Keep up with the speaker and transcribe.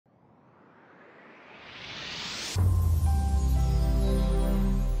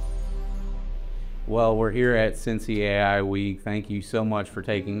Well, we're here at Cincy AI Week. Thank you so much for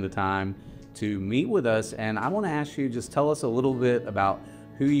taking the time to meet with us. And I want to ask you, just tell us a little bit about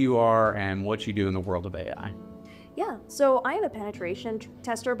who you are and what you do in the world of AI. Yeah, so I am a penetration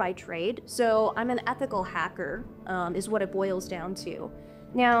tester by trade, so I'm an ethical hacker, is what it boils down to.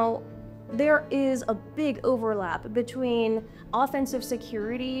 Now, there is a big overlap between offensive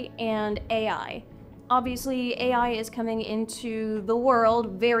security and AI. Obviously, AI is coming into the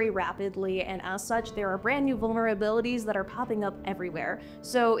world very rapidly, and as such, there are brand new vulnerabilities that are popping up everywhere.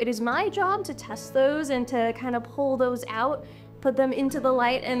 So it is my job to test those and to kind of pull those out, put them into the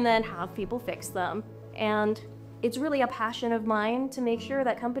light, and then have people fix them. And it's really a passion of mine to make sure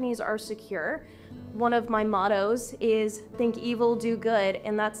that companies are secure. One of my mottos is think evil, do good,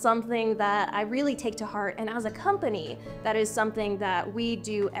 and that's something that I really take to heart. And as a company, that is something that we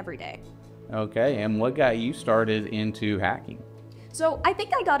do every day. Okay, and what got you started into hacking? So I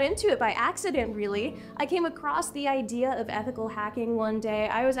think I got into it by accident, really. I came across the idea of ethical hacking one day.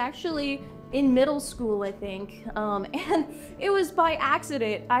 I was actually in middle school, I think, and it was by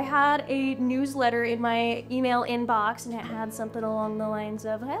accident. I had a newsletter in my email inbox, and it had something along the lines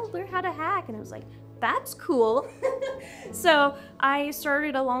of, "Hey, learn how to hack," and I was like, that's cool. So I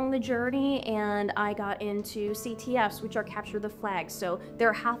started along the journey and I got into CTFs, which are capture the flag. So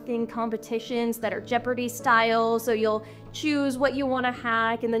they're hacking competitions that are Jeopardy style. So you'll choose what you want to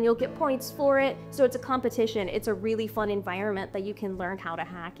hack and then you'll get points for it. So it's a competition. It's a really fun environment that you can learn how to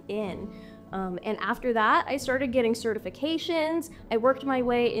hack in. And after that, I started getting certifications. I worked my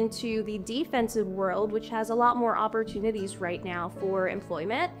way into the defensive world, which has a lot more opportunities right now for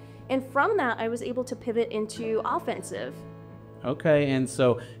employment. And from that, I was able to pivot into offensive. Okay, and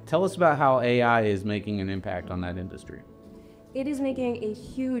so tell us about how AI is making an impact on that industry. It is making a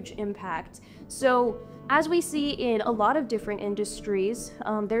huge impact. So as we see in a lot of different industries,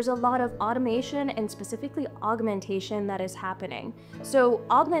 there's a lot of automation and specifically augmentation that is happening. So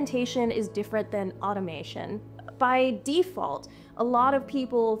augmentation is different than automation. By default, a lot of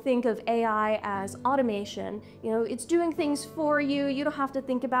people think of AI as automation. You know, it's doing things for you, you don't have to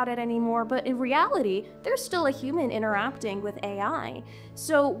think about it anymore, but in reality, there's still a human interacting with AI.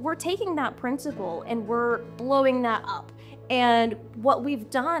 So we're taking that principle and we're blowing that up. And what we've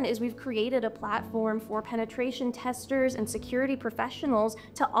done is we've created a platform for penetration testers and security professionals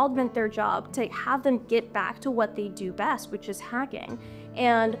to augment their job, to have them get back to what they do best, which is hacking.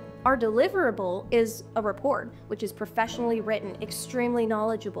 And our deliverable is a report, which is professionally written, extremely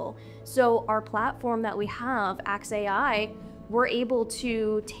knowledgeable. So our platform that we have, Axe AI, we're able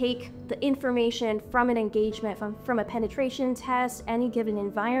to take the information from an engagement, from a penetration test, any given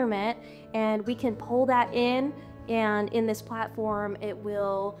environment, and we can pull that in. And in this platform, it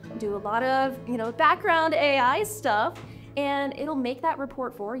will do a lot of, background AI stuff, and it'll make that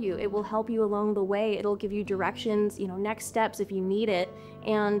report for you. It will help you along the way. It'll give you directions, next steps if you need it.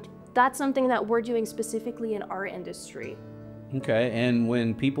 And that's something that we're doing specifically in our industry. Okay, and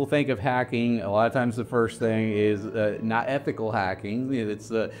when people think of hacking, a lot of times the first thing is not ethical hacking. It's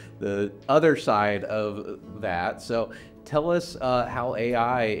the other side of that. So tell us how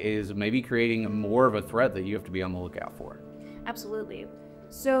AI is maybe creating more of a threat that you have to be on the lookout for. Absolutely.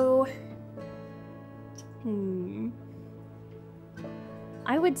 So,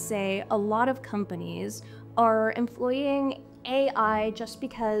 I would say a lot of companies are employing AI just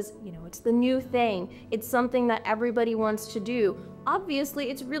because, it's the new thing. It's something that everybody wants to do. Obviously,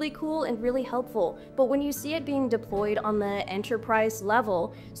 it's really cool and really helpful, but when you see it being deployed on the enterprise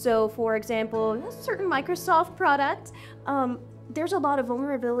level, so for example, a certain Microsoft product, there's a lot of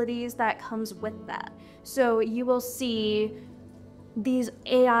vulnerabilities that comes with that. So you will see these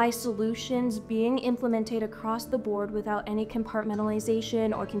AI solutions being implemented across the board without any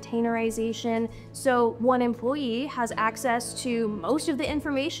compartmentalization or containerization. So one employee has access to most of the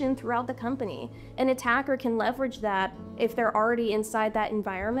information throughout the company. An attacker can leverage that if they're already inside that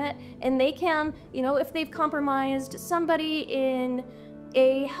environment, and they can, if they've compromised somebody in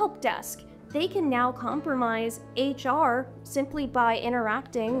a help desk, they can now compromise HR simply by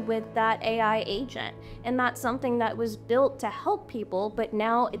interacting with that AI agent. And that's something that was built to help people, but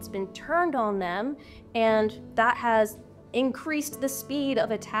now it's been turned on them, and that has increased the speed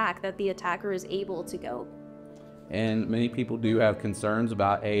of attack that the attacker is able to go. And many people do have concerns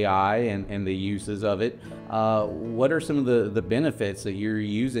about AI and the uses of it. What are some of the benefits that you're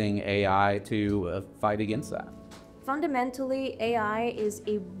using AI to fight against that? Fundamentally, AI is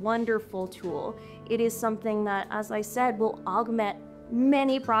a wonderful tool. It is something that, as I said, will augment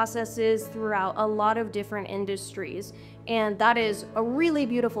many processes throughout a lot of different industries. And that is a really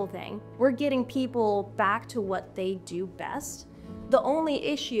beautiful thing. We're getting people back to what they do best. The only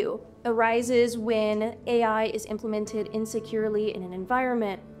issue arises when AI is implemented insecurely in an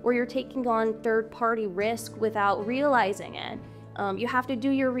environment where you're taking on third-party risk without realizing it. You have to do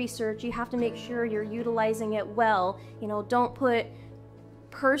your research, you have to make sure you're utilizing it well. Don't put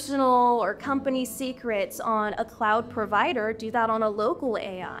personal or company secrets on a cloud provider, do that on a local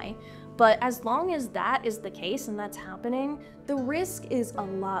AI. But as long as that is the case and that's happening, the risk is a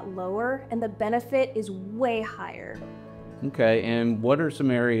lot lower and the benefit is way higher. Okay, and what are some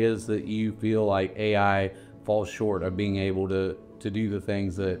areas that you feel like AI falls short of being able to do the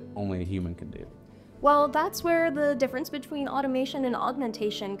things that only a human can do? Well, that's where the difference between automation and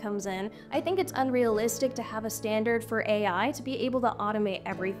augmentation comes in. I think it's unrealistic to have a standard for AI to be able to automate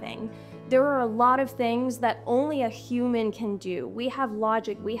everything. There are a lot of things that only a human can do. We have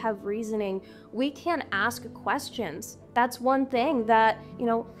logic, we have reasoning, we can ask questions. That's one thing that,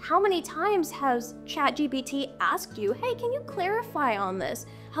 how many times has ChatGPT asked you, hey, can you clarify on this?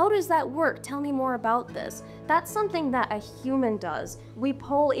 How does that work? Tell me more about this. That's something that a human does. We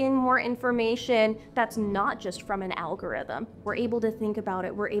pull in more information that's not just from an algorithm. We're able to think about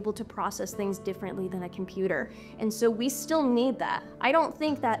it. We're able to process things differently than a computer. And so we still need that. I don't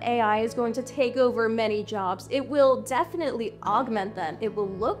think that AI is going to take over many jobs. It will definitely augment them. It will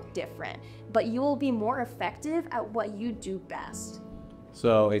look different, but you will be more effective at what you do best.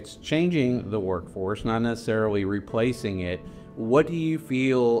 So it's changing the workforce, not necessarily replacing it. What do you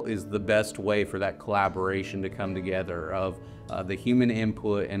feel is the best way for that collaboration to come together of the human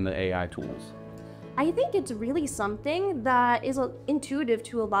input and the AI tools? I think it's really something that is intuitive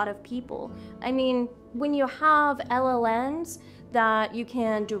to a lot of people. I mean, when you have LLMs that you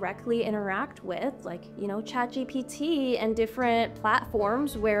can directly interact with, like, ChatGPT and different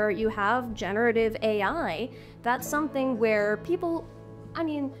platforms where you have generative AI, that's something where people,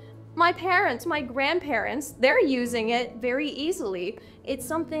 my parents, my grandparents, they're using it very easily. It's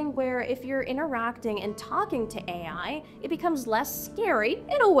something where if you're interacting and talking to AI, it becomes less scary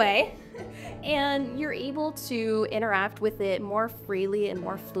in a way, and you're able to interact with it more freely and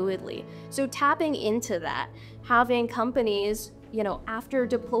more fluidly. So tapping into that, having companies, after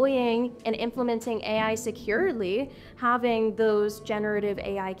deploying and implementing AI securely, having those generative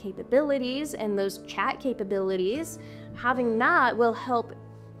AI capabilities and those chat capabilities, having that will help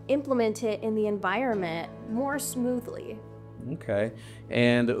implement it in the environment more smoothly. Okay.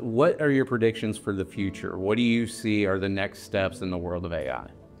 And what are your predictions for the future? What do you see are the next steps in the world of AI?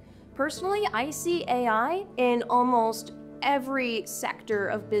 Personally, I see AI in almost every sector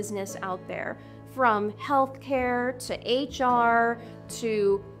of business out there, from healthcare to HR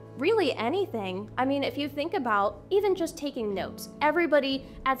to really anything. If you think about even just taking notes, everybody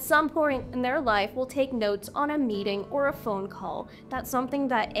at some point in their life will take notes on a meeting or a phone call. That's something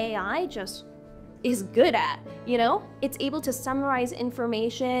that AI just is good at, It's able to summarize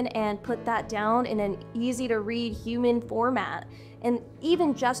information and put that down in an easy to read human format. And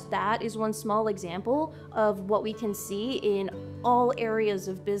even just that is one small example of what we can see in all areas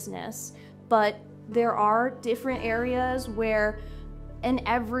of business. But there are different areas where in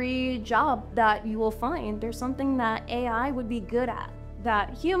every job that you will find, there's something that AI would be good at,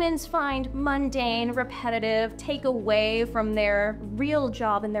 that humans find mundane, repetitive, take away from their real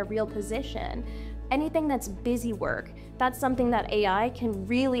job and their real position. Anything that's busy work, that's something that AI can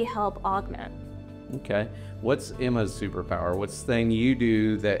really help augment. Okay. What's Emma's superpower? What's the thing you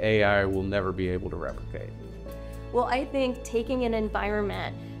do that AI will never be able to replicate? Well, I think taking an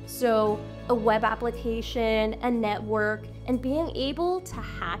environment, so a web application, a network, and being able to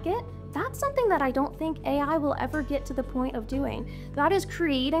hack it, that's something that I don't think AI will ever get to the point of doing. That is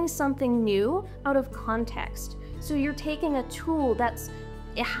creating something new out of context. So you're taking a tool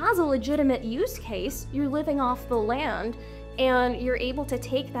it has a legitimate use case, you're living off the land, and you're able to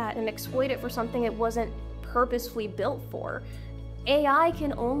take that and exploit it for something it wasn't purposefully built for. AI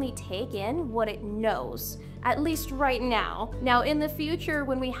can only take in what it knows, at least right now. Now, in the future,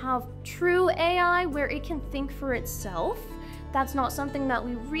 when we have true AI where it can think for itself, that's not something that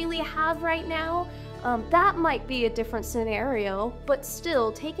we really have right now. That might be a different scenario, but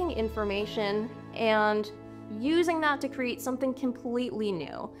still taking information and using that to create something completely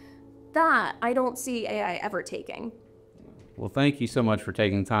new, that I don't see AI ever taking. Well, thank you so much for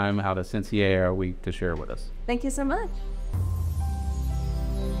taking time out of Cincy AI Week to share with us. Thank you so much.